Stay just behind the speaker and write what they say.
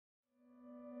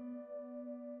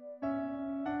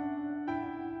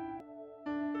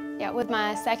Yeah, with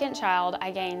my second child,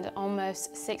 I gained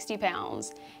almost 60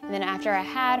 pounds. And then after I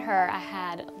had her, I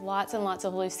had lots and lots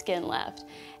of loose skin left.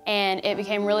 And it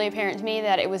became really apparent to me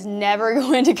that it was never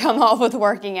going to come off with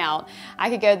working out. I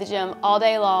could go to the gym all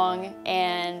day long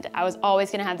and I was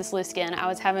always gonna have this loose skin. I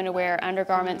was having to wear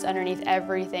undergarments underneath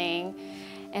everything.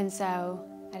 And so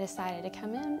I decided to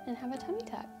come in and have a tummy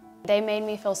tuck. They made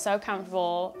me feel so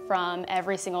comfortable from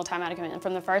every single time I'd come in.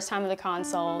 From the first time of the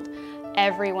consult,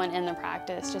 everyone in the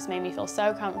practice just made me feel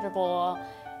so comfortable,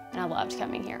 and I loved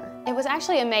coming here. It was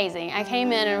actually amazing. I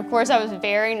came in and of course I was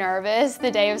very nervous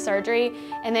the day of surgery,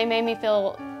 and they made me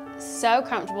feel so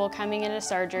comfortable coming into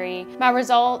surgery. My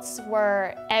results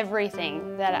were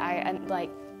everything that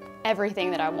everything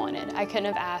that I wanted. I couldn't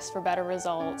have asked for better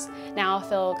results. Now I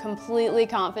feel completely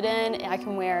confident. I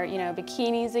can wear,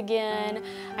 bikinis again.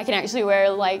 I can actually wear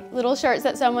like little shirts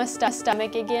that sew my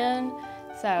stomach again.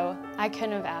 So I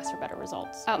couldn't have asked for better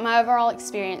results. My overall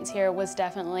experience here was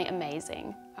definitely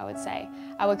amazing, I would say.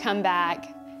 I would come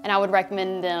back and I would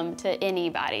recommend them to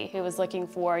anybody who was looking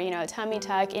for, a tummy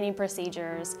tuck, any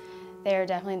procedures. They're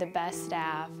definitely the best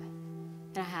staff,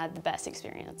 and I had the best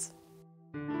experience.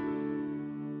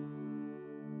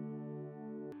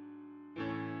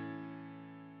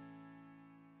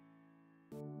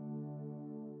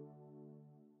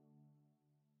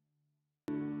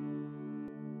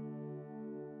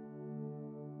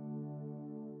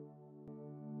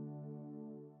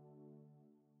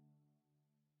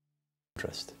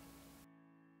 Interest.